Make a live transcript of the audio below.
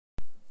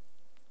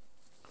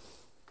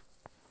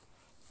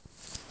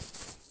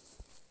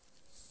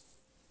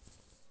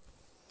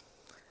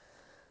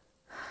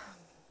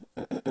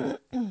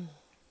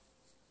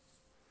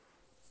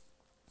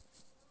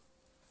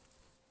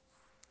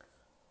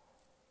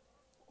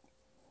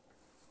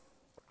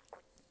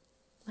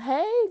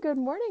good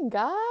morning,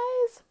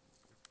 guys.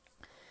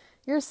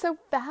 You're so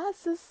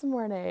fast this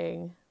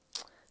morning.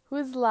 Who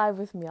is live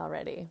with me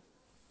already?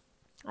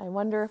 I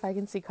wonder if I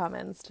can see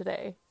comments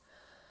today.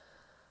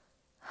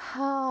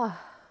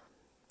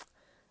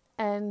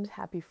 And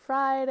happy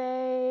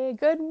Friday.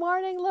 Good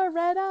morning,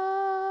 Loretta.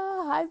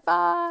 High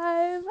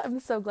five. I'm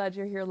so glad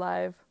you're here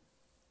live.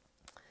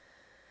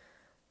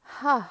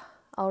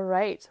 All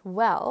right.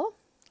 Well,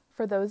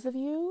 for those of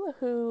you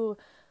who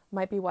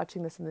might be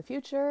watching this in the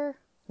future,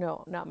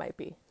 no, not might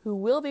be, who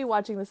will be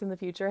watching this in the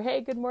future,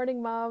 hey, good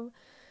morning, Mom,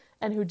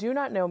 and who do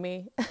not know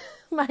me,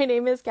 my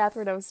name is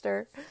Catherine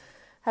Oster.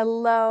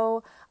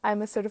 Hello,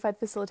 I'm a certified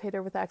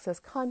facilitator with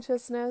Access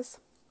Consciousness,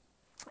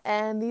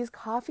 and these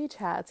coffee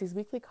chats, these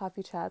weekly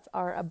coffee chats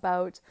are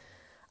about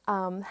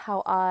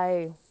how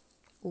I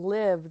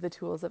live the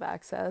tools of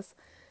Access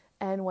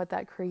and what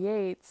that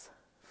creates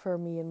for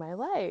me in my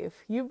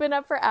life. You've been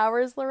up for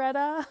hours,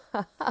 Loretta.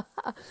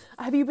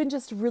 Have you been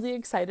just really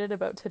excited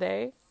about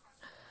today?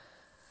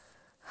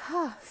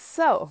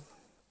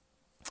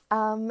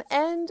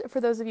 And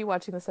for those of you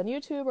watching this on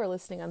YouTube or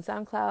listening on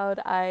SoundCloud,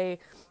 I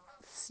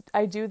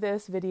do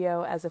this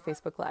video as a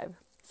Facebook Live.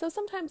 So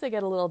sometimes I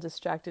get a little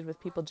distracted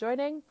with people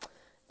joining.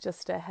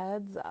 Just a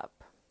heads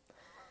up.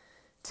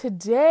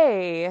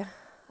 Today,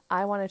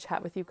 I want to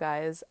chat with you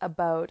guys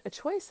about a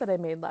choice that I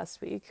made last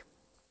week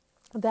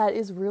that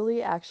is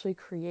really actually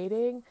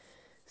creating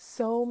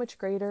so much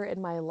greater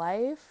in my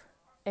life,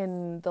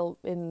 in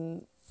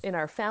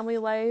our family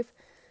life,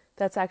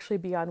 that's actually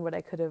beyond what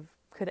I could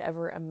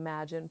ever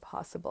imagine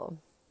possible.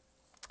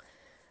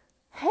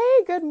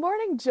 Hey, good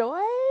morning, Joy.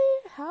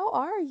 How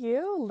are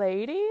you,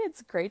 lady?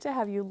 It's great to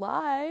have you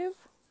live.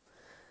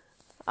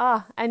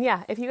 And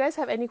yeah, if you guys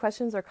have any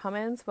questions or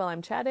comments while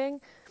I'm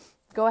chatting,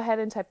 go ahead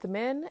and type them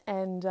in.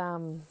 And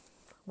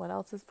what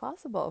else is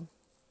possible?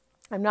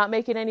 I'm not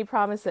making any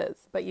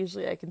promises, but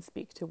usually I can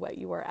speak to what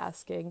you are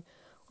asking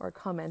or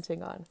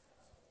commenting on.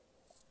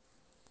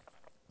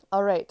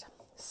 All right,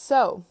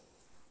 so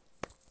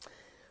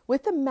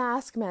with the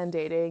mask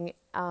mandating,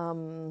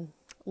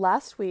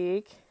 last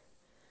week,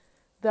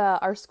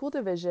 our school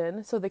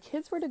division, so the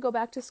kids were to go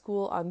back to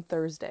school on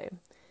Thursday.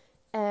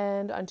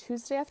 And on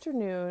Tuesday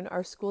afternoon,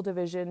 our school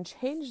division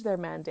changed their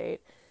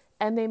mandate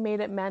and they made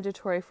it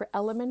mandatory for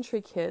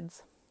elementary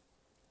kids.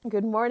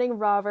 Good morning,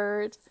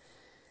 Robert.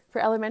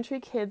 For elementary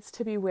kids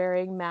to be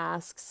wearing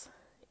masks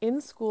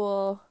in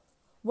school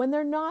when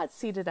they're not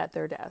seated at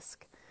their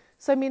desk.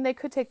 So, I mean, they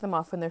could take them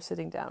off when they're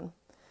sitting down.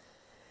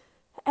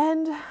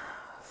 And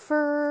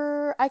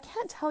I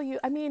can't tell you,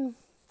 I mean,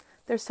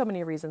 there's so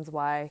many reasons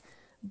why,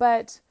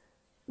 but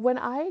when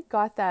I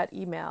got that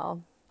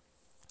email,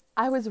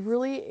 I was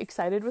really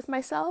excited with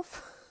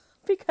myself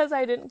because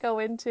I didn't go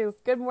into,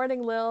 good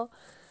morning, Lil.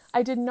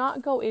 I did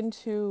not go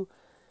into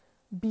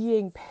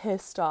being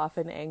pissed off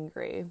and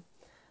angry.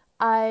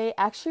 I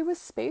actually was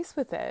spaced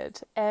with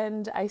it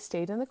and I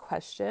stayed in the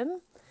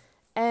question.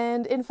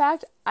 And in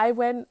fact, I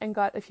went and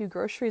got a few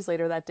groceries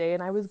later that day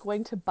and I was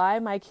going to buy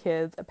my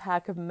kids a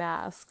pack of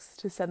masks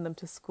to send them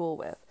to school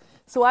with.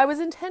 So I was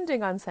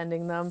intending on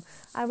sending them.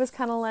 I was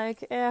kind of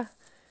like, eh.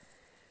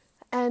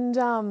 And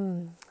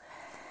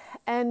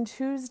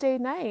Tuesday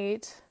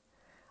night,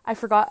 I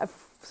forgot.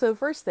 So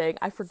first thing,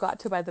 I forgot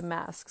to buy the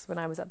masks when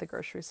I was at the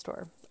grocery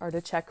store or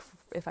to check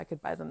if I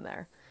could buy them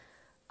there.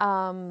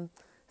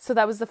 So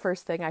that was the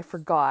first thing I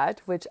forgot,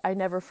 which I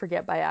never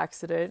forget by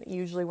accident.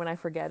 Usually when I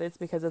forget, it's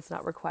because it's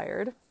not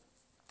required.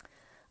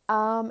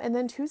 And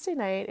then Tuesday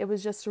night, it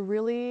was just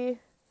really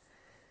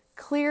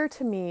clear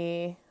to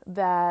me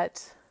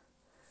that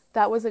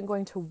that wasn't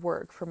going to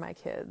work for my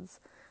kids,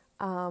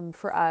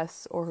 for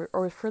us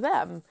or for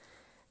them.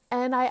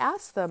 And I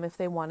asked them if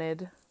they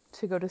wanted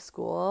to go to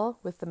school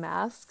with the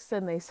masks,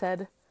 and they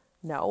said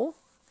no.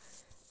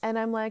 And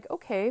I'm like,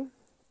 okay,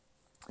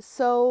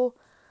 so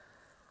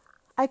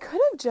I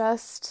could have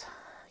just,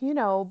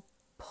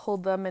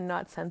 pulled them and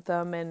not sent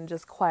them and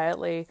just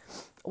quietly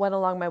went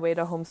along my way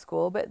to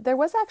homeschool. But there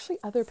was actually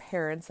other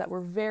parents that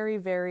were very,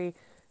 very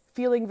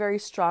feeling very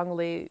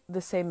strongly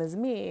the same as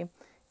me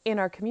in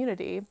our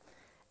community.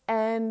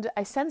 And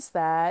I sensed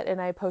that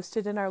and I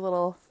posted in our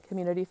little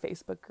community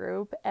Facebook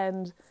group,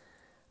 and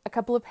a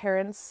couple of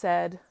parents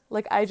said,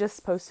 I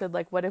just posted,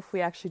 what if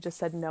we actually just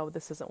said, no,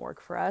 this doesn't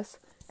work for us,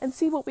 and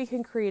see what we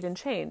can create and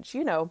change,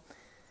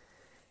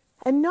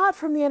 and not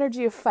from the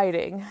energy of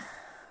fighting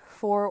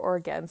for or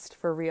against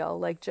for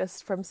real,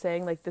 just from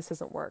saying this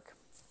doesn't work.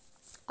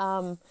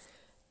 And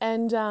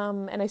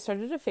I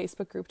started a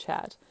Facebook group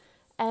chat,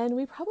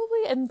 and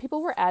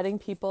people were adding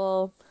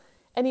people.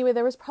 Anyway,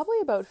 there was probably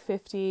about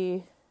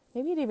 50,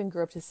 maybe it even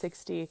grew up to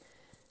 60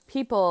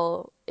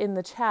 people in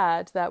the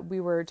chat that we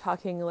were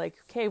talking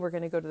okay, we're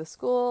going to go to the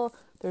school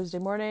Thursday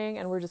morning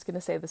and we're just going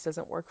to say this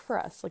doesn't work for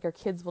us. Our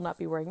kids will not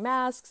be wearing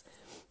masks.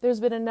 There's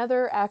been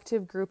another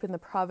active group in the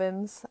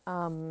province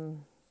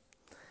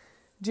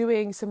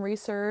doing some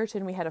research,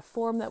 and we had a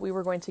form that we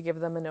were going to give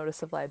them a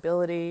notice of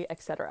liability,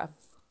 etc.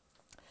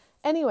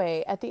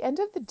 Anyway, at the end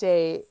of the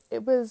day,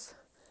 it was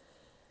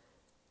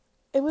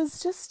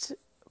just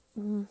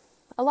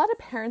a lot of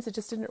parents, it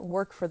just didn't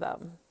work for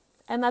them.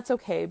 And that's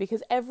okay,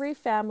 because every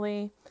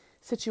family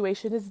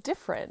situation is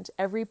different.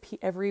 Every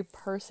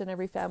person,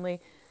 every family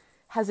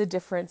has a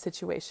different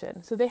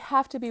situation. So they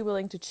have to be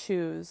willing to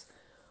choose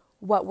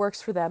what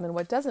works for them and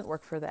what doesn't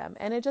work for them.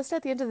 And it just,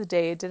 at the end of the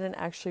day, it didn't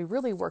actually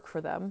really work for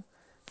them.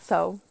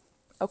 So,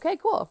 okay,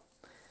 cool.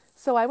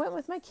 So I went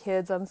with my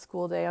kids on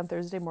school day on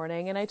Thursday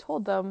morning, and I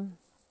told them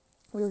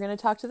we were going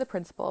to talk to the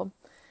principal.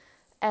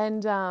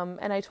 And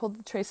I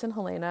told Trace and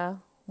Helena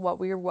what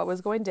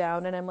was going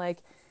down, and I'm like,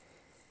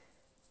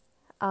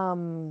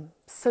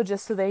 so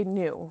just so they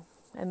knew,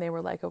 and they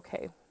were like,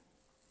 okay.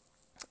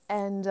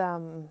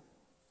 And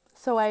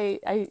so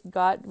we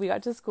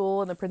got to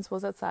school, and the principal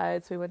was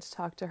outside, so we went to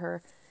talk to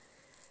her.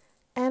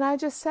 And I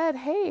just said,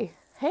 hey,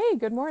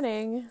 good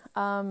morning.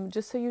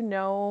 Just so you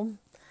know,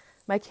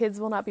 my kids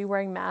will not be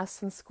wearing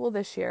masks in school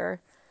this year.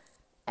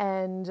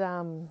 And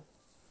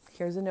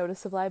here's a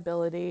notice of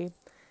liability.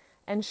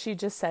 And she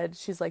just said,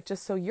 she's like,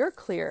 just so you're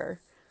clear,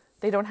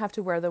 they don't have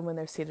to wear them when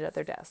they're seated at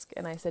their desk.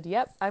 And I said,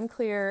 yep, I'm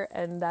clear,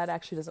 and that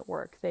actually doesn't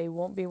work. They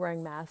won't be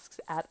wearing masks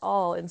at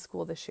all in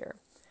school this year.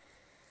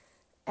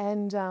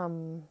 And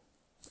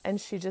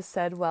she just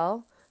said,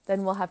 well,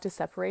 then we'll have to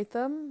separate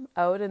them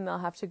out, and they'll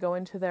have to go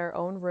into their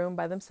own room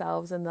by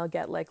themselves, and they'll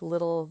get like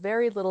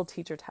very little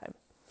teacher time.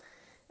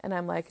 And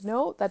I'm like,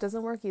 no, that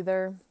doesn't work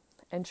either.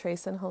 And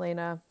Trace and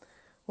Helena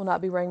will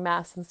not be wearing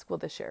masks in school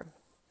this year.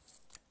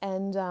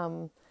 And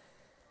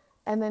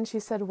then she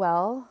said,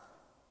 well,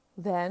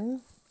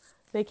 then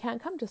they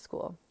can't come to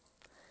school.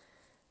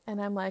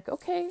 And I'm like,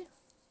 okay.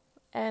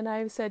 And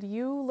I said,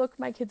 you look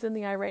my kids in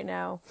the eye right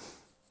now.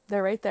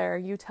 They're right there.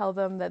 You tell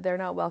them that they're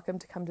not welcome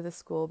to come to the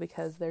school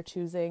because they're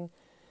choosing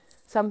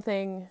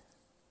something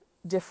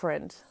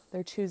different.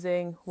 They're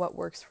choosing what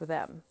works for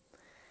them.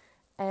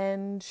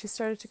 And she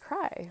started to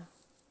cry.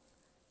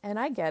 And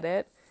I get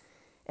it.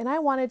 And I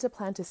wanted to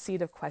plant a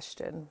seed of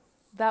question.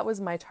 That was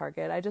my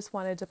target. I just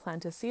wanted to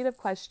plant a seed of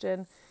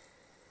question.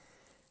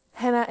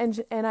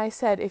 And I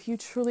said, if you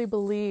truly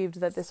believed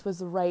that this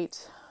was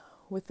right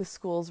with the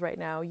schools right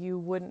now, you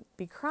wouldn't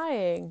be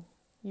crying.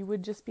 You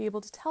would just be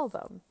able to tell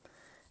them.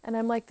 And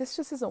I'm like, this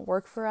just doesn't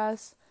work for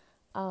us.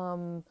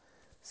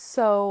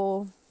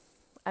 So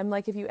I'm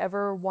like, if you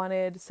ever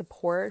wanted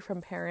support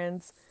from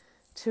parents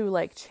to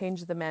like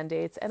change the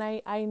mandates. And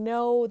I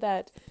know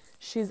that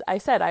I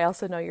said, I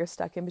also know you're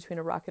stuck in between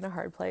a rock and a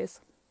hard place.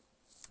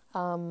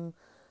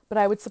 But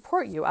I would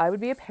support you. I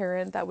would be a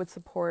parent that would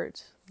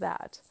support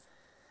that.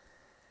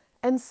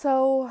 And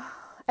so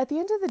at the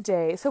end of the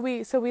day, so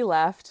we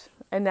left,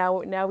 and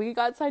now we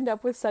got signed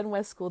up with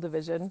SunWest School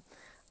Division.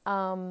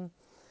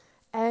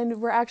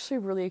 And we're actually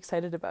really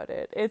excited about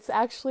it. It's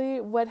actually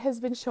what has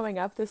been showing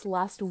up this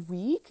last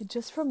week,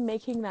 just from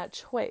making that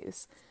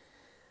choice.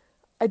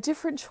 A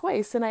different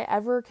choice than I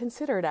ever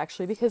considered,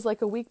 actually, because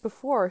like a week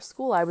before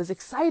school, I was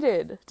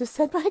excited to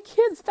send my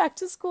kids back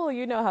to school.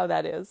 You know how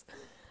that is.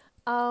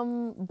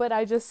 But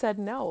I just said,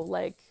 no,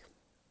 like,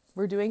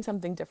 we're doing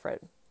something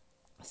different.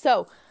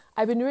 So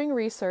I've been doing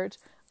research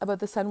about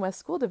the SunWest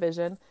School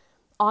Division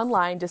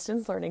online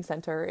distance learning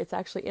center. It's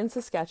actually in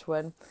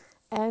Saskatchewan.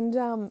 And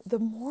the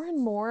more and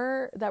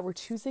more that we're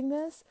choosing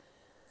this,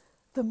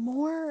 the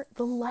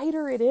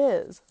lighter it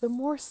is, the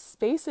more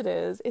space it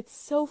is. It's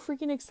so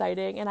freaking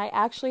exciting. And I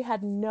actually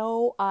had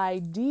no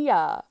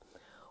idea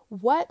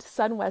what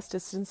SunWest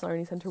Distance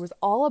Learning Center was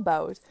all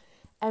about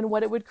and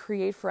what it would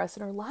create for us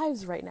in our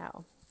lives right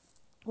now.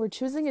 We're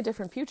choosing a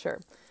different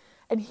future.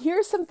 And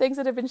here's some things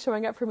that have been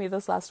showing up for me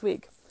this last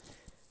week.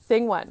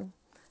 Thing one,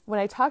 when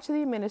I talked to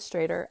the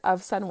administrator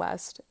of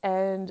SunWest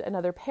and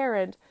another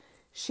parent,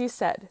 she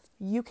said,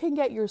 you can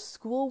get your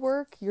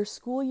schoolwork, your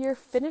school year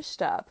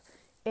finished up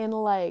in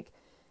like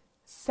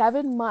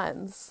 7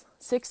 months,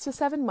 6 to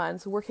 7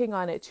 months, working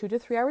on it 2 to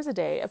 3 hours a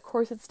day. Of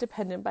course, it's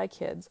dependent by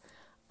kids,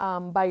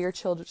 by your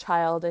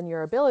child and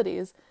your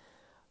abilities.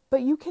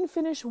 But you can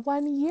finish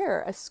 1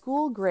 year, a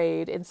school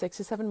grade in 6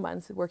 to 7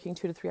 months, working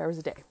 2 to 3 hours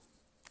a day.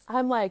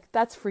 I'm like,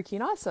 that's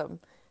freaking awesome.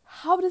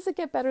 How does it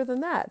get better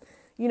than that?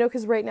 You know,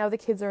 because right now the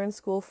kids are in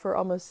school for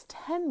almost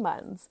 10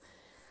 months.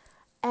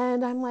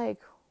 And I'm like,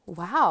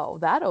 wow,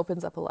 that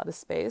opens up a lot of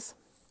space.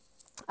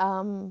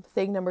 Thing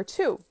number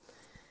two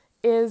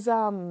is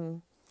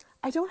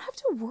I don't have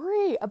to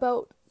worry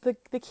about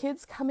the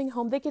kids coming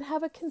home. They can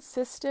have a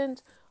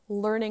consistent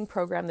learning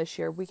program this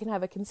year. We can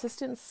have a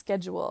consistent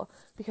schedule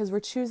because we're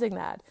choosing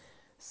that.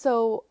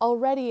 So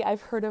already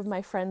I've heard of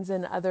my friends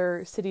in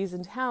other cities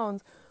and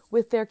towns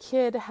with their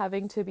kid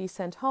having to be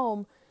sent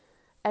home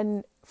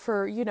and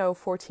for,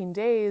 14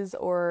 days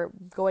or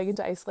going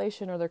into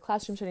isolation or their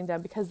classroom shutting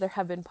down because there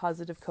have been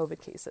positive COVID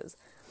cases.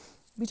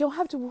 We don't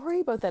have to worry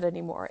about that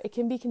anymore. It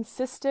can be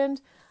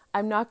consistent.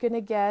 I'm not going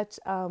to get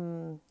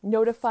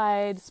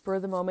notified spur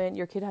of the moment.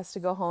 Your kid has to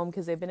go home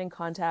because they've been in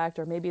contact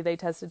or maybe they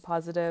tested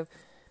positive.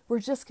 We're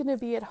just going to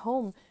be at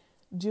home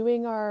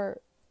doing our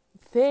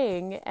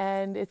thing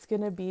and it's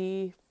going to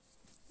be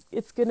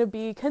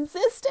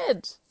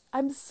consistent.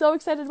 I'm so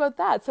excited about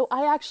that. So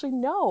I actually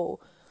know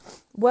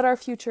what our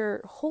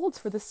future holds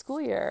for the school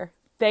year.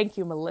 Thank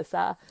you,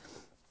 Melissa.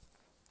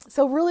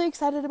 So really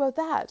excited about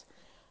that.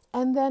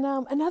 And then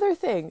another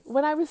thing,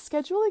 when I was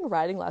scheduling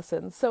riding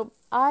lessons, so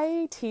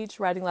I teach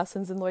riding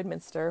lessons in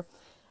Lloydminster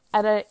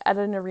at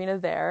an arena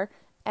there,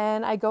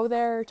 and I go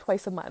there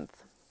twice a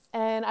month.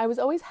 And I was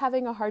always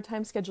having a hard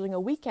time scheduling a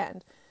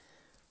weekend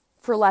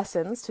for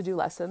lessons, to do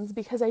lessons,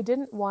 because I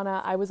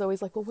was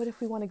always like, well, what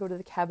if we want to go to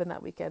the cabin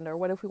that weekend? Or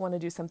what if we want to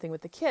do something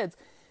with the kids?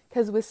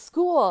 Because with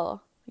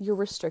school, you're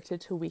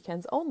restricted to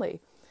weekends only.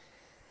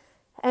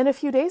 And a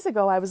few days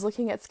ago, I was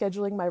looking at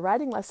scheduling my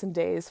riding lesson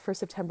days for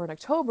September and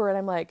October, and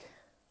I'm like,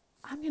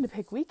 I'm going to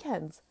pick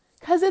weekends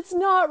because it's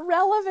not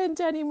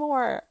relevant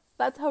anymore.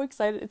 That's how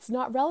excited. It's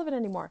not relevant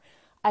anymore.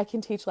 I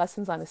can teach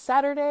lessons on a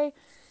Saturday,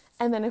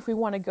 and then if we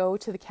want to go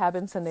to the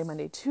cabin Sunday,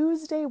 Monday,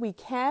 Tuesday, we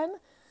can.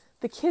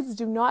 The kids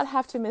do not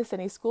have to miss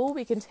any school.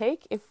 We can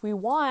take, if we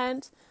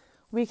want,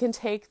 we can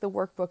take the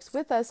workbooks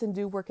with us and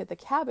do work at the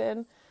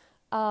cabin.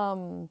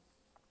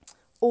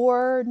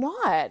 Or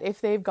not. If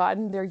they've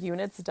gotten their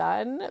units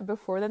done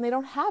before, then they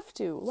don't have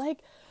to. Like,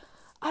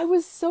 I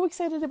was so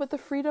excited about the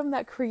freedom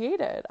that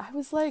created. I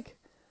was like,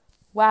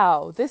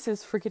 wow, this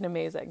is freaking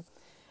amazing.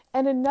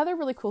 And another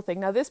really cool thing,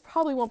 now this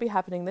probably won't be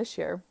happening this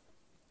year,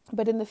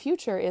 but in the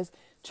future is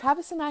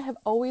Travis and I have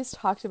always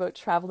talked about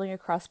traveling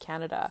across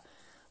Canada.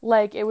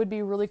 Like, it would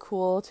be really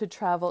cool to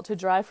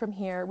drive from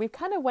here. We've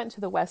kind of went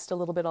to the west a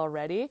little bit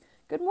already.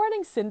 Good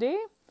morning, Cindy.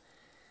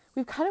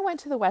 We've kind of went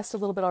to the west a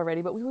little bit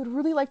already, but we would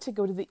really like to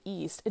go to the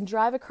east and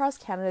drive across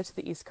Canada to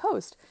the east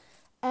coast.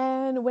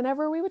 And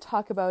whenever we would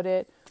talk about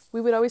it, we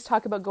would always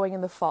talk about going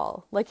in the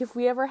fall. Like, if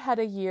we ever had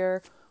a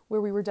year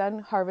where we were done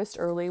harvest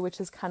early,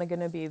 which is kind of going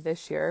to be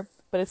this year,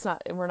 but it's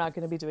not, and we're not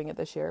going to be doing it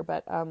this year,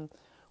 but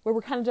where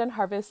we're kind of done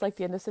harvest like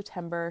the end of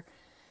September,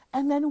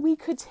 and then we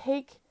could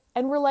take,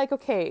 and we're like,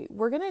 okay,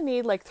 we're going to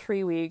need like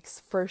 3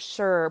 weeks for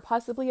sure,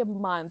 possibly a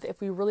month if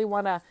we really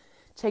want to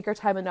take our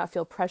time and not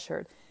feel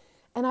pressured.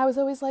 And I was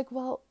always like,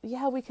 well,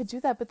 yeah, we could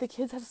do that, but the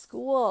kids have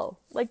school.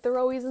 Like, they're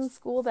always in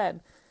school then.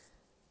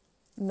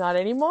 Not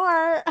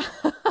anymore.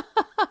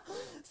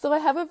 So I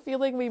have a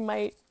feeling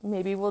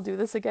maybe we'll do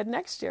this again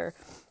next year.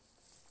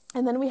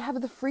 And then we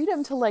have the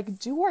freedom to like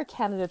do our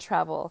Canada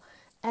travel.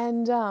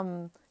 And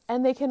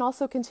they can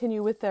also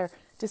continue with their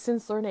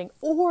distance learning,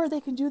 or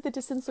they can do the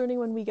distance learning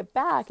when we get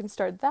back and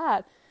start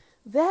that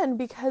then,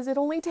 because it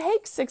only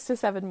takes 6 to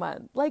 7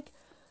 months. Like,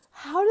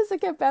 how does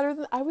it get better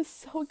than, I was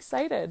so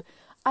excited.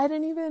 I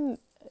didn't even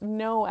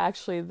know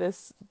actually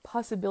this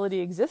possibility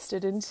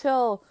existed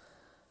until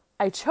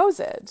I chose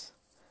it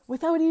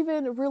without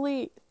even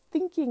really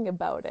thinking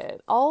about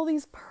it. All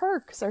these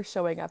perks are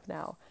showing up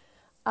now.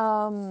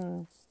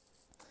 And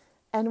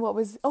and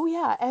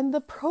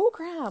the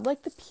program,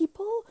 like the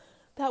people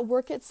that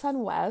work at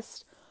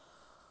SunWest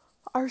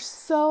are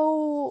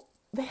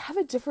they have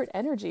a different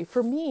energy.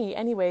 For me,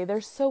 anyway,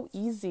 they're so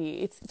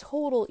easy. It's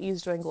total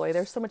ease, joy, and glory.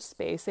 There's so much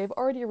space. They've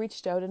already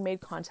reached out and made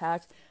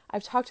contact.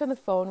 I've talked on the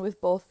phone with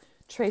both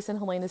Trace and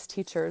Helena's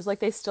teachers. Like,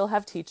 they still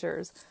have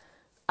teachers.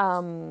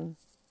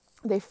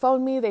 They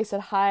phoned me. They said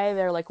hi.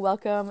 They're like,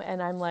 welcome.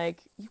 And I'm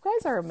like, you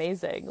guys are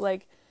amazing.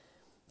 Like,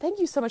 thank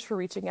you so much for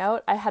reaching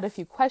out. I had a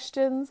few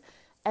questions,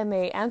 and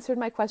they answered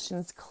my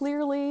questions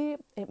clearly.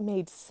 It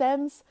made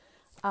sense.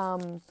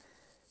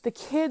 The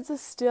kids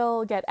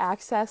still get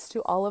access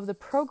to all of the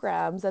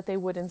programs that they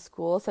would in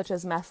school, such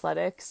as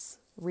Mathletics,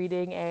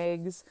 Reading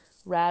Eggs,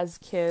 Raz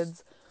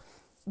Kids.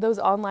 Those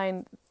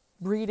online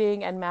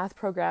reading and math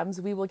programs,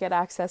 we will get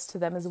access to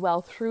them as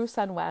well through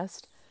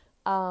SunWest.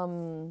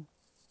 And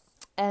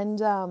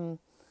the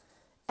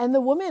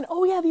woman,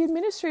 the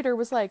administrator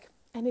was like,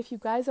 and if you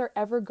guys are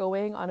ever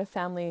going on a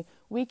family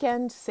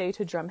weekend, say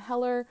to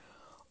Drumheller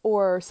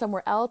or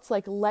somewhere else,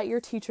 like, let your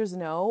teachers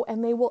know,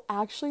 and they will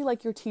actually,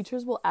 like, your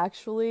teachers will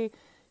actually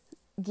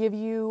give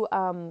you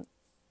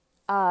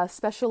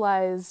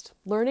specialized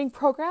learning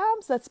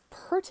programs that's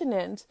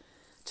pertinent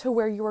to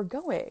where you are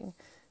going.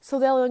 So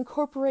they'll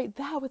incorporate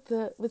that with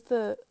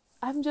the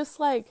I'm just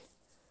like,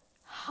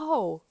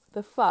 how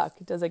the fuck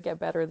does it get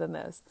better than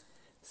this?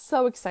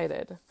 So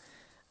excited.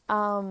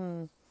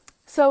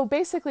 So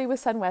basically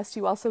with SunWest,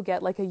 you also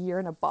get like a year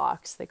in a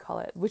box, they call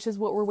it, which is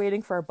what we're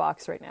waiting for our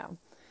box right now.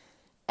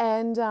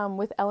 And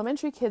with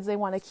elementary kids, they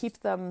want to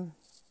keep them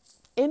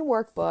in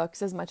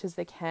workbooks as much as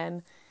they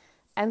can.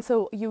 And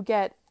so you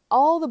get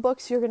all the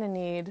books you're going to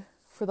need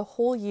for the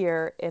whole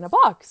year in a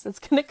box. It's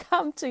going to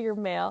come to your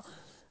mail.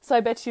 So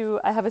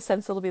I have a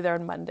sense it'll be there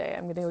on Monday.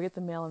 I'm going to go get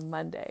the mail on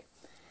Monday.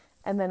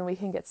 And then we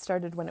can get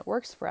started when it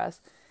works for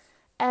us.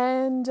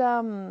 And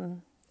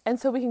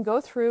so we can go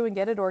through and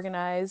get it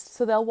organized.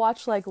 So they'll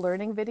watch like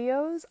learning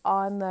videos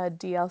on the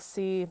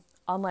DLC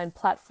online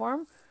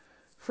platform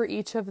for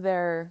each of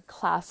their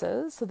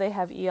classes. So they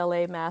have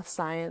ELA, math,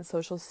 science,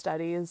 social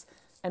studies,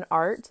 and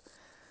art,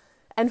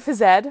 and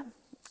phys ed,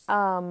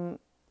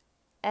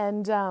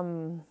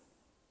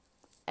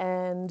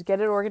 and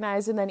get it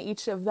organized. And then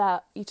each of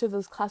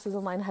those classes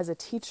online has a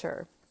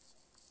teacher.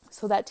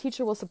 So that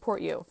teacher will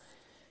support you.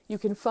 You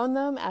can phone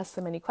them, ask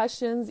them any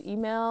questions,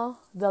 email.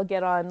 They'll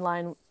get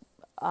online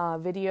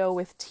video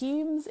with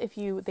Teams if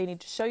they need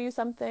to show you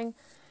something.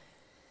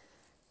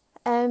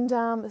 And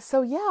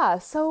so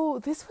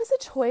this was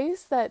a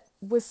choice that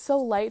was so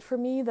light for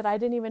me that I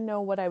didn't even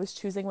know what I was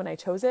choosing when I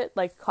chose it,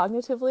 like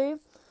cognitively.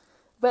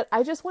 But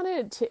I just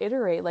wanted to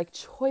iterate, like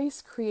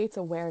choice creates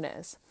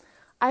awareness.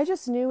 I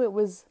just knew it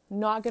was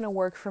not going to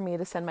work for me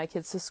to send my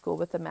kids to school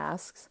with the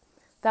masks.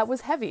 That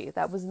was heavy.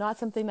 That was not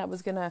something that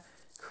was going to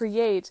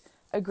create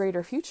a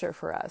greater future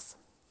for us.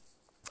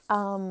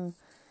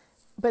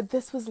 But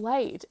this was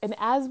light. And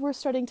as we're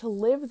starting to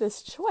live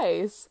this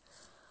choice,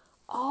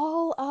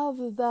 all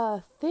of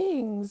the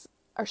things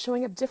are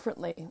showing up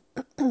differently.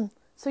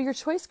 So your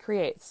choice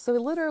creates. So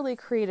it literally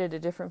created a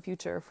different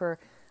future for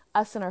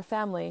us and our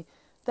family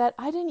that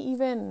I didn't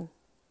even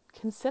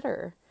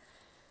consider.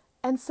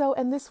 And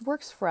this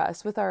works for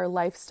us with our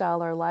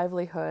lifestyle, our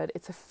livelihood.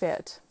 It's a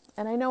fit.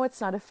 And I know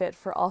it's not a fit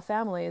for all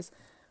families,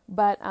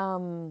 but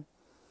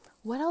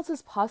what else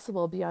is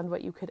possible beyond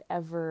what you could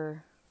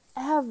ever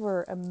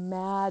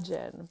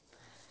imagine?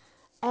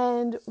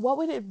 And what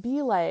would it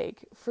be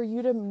like for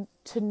you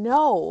to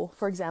know,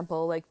 for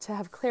example, like to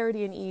have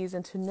clarity and ease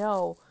and to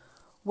know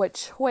what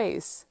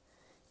choice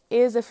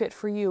is a fit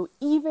for you,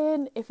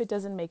 even if it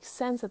doesn't make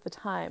sense at the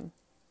time,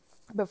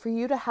 but for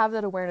you to have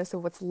that awareness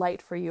of what's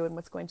light for you and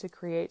what's going to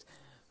create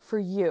for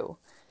you.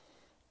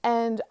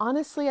 And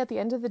honestly, at the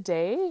end of the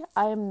day,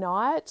 I am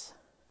not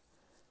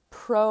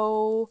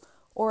pro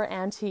or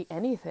anti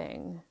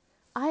anything.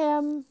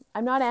 I'm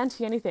not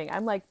anti anything.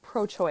 I'm like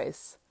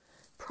pro-choice.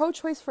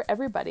 Pro-choice for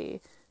everybody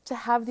to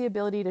have the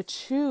ability to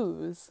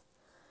choose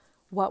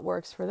what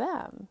works for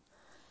them.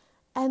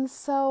 And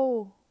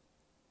so,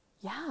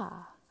 yeah,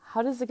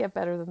 how does it get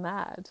better than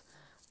that?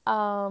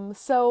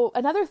 So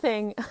another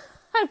thing,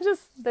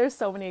 there's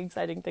so many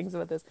exciting things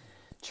about this.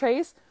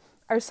 Trace,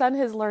 our son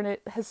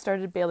has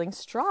started baling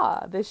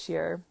straw this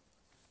year,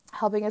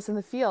 helping us in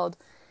the field.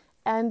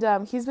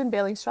 And he's been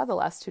baling straw the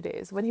last 2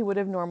 days when he would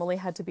have normally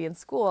had to be in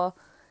school.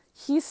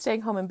 He's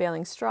staying home and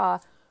baling straw,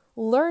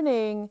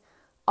 learning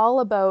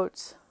all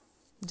about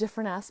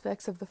different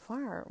aspects of the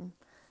farm.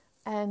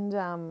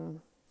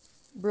 And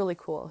really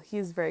cool.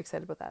 He's very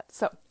excited about that.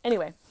 So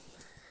anyway,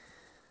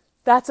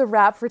 that's a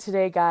wrap for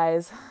today,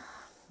 guys.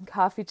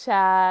 Coffee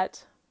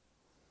chat.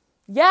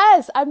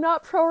 Yes, I'm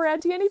not pro or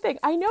anti anything.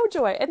 I know,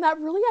 Joy. And that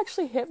really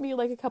actually hit me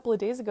like a couple of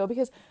days ago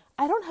because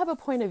I don't have a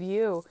point of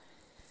view.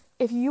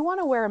 If you want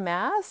to wear a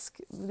mask,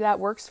 that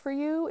works for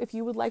you. If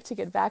you would like to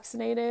get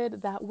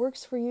vaccinated, that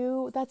works for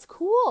you. That's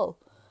cool.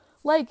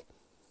 Like,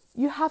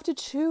 you have to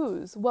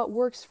choose what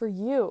works for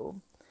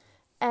you.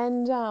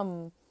 And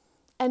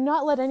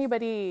not let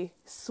anybody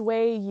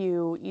sway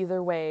you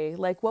either way.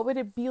 Like, what would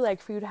it be like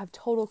for you to have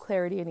total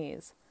clarity and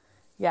ease?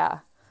 Yeah.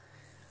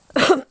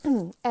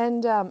 And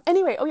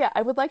anyway,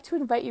 I would like to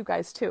invite you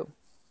guys too.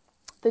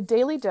 The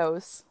Daily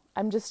Dose,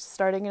 I'm just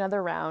starting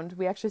another round.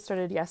 We actually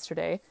started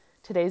yesterday.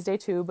 Today's day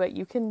 2, but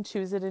you can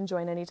choose it and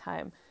join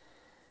anytime.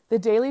 The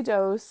Daily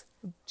Dose,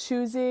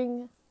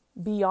 choosing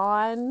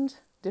beyond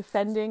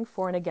defending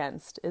for and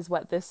against is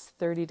what this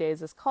 30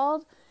 days is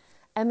called.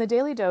 And the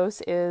Daily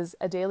Dose is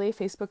a daily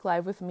Facebook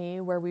Live with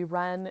me where we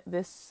run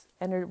this,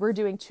 and we're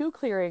doing 2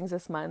 clearings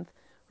this month.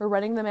 We're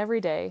running them every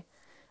day.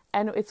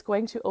 And it's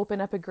going to open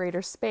up a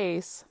greater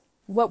space.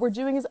 What we're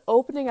doing is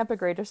opening up a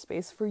greater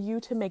space for you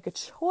to make a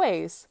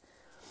choice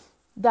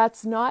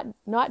that's not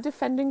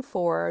defending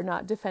for,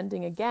 not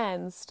defending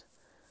against.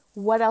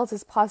 What else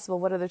is possible?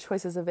 What are the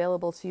choices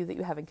available to you that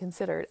you haven't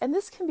considered? And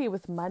this can be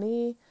with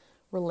money,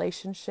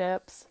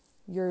 relationships,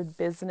 your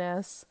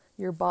business,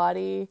 your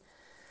body.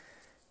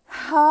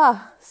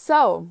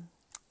 So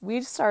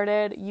we've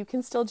started. You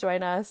can still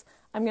join us.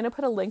 I'm going to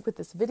put a link with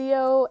this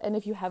video. And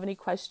if you have any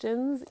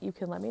questions, you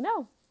can let me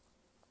know.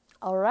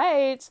 All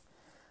right.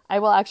 I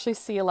will actually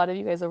see a lot of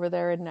you guys over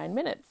there in 9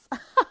 minutes.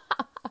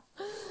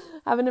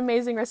 Have an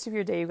amazing rest of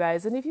your day, you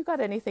guys. And if you got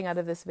anything out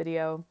of this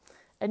video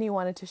and you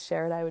wanted to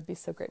share it, I would be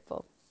so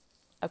grateful.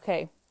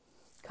 Okay.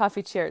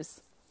 Coffee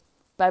cheers.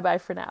 Bye-bye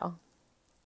for now.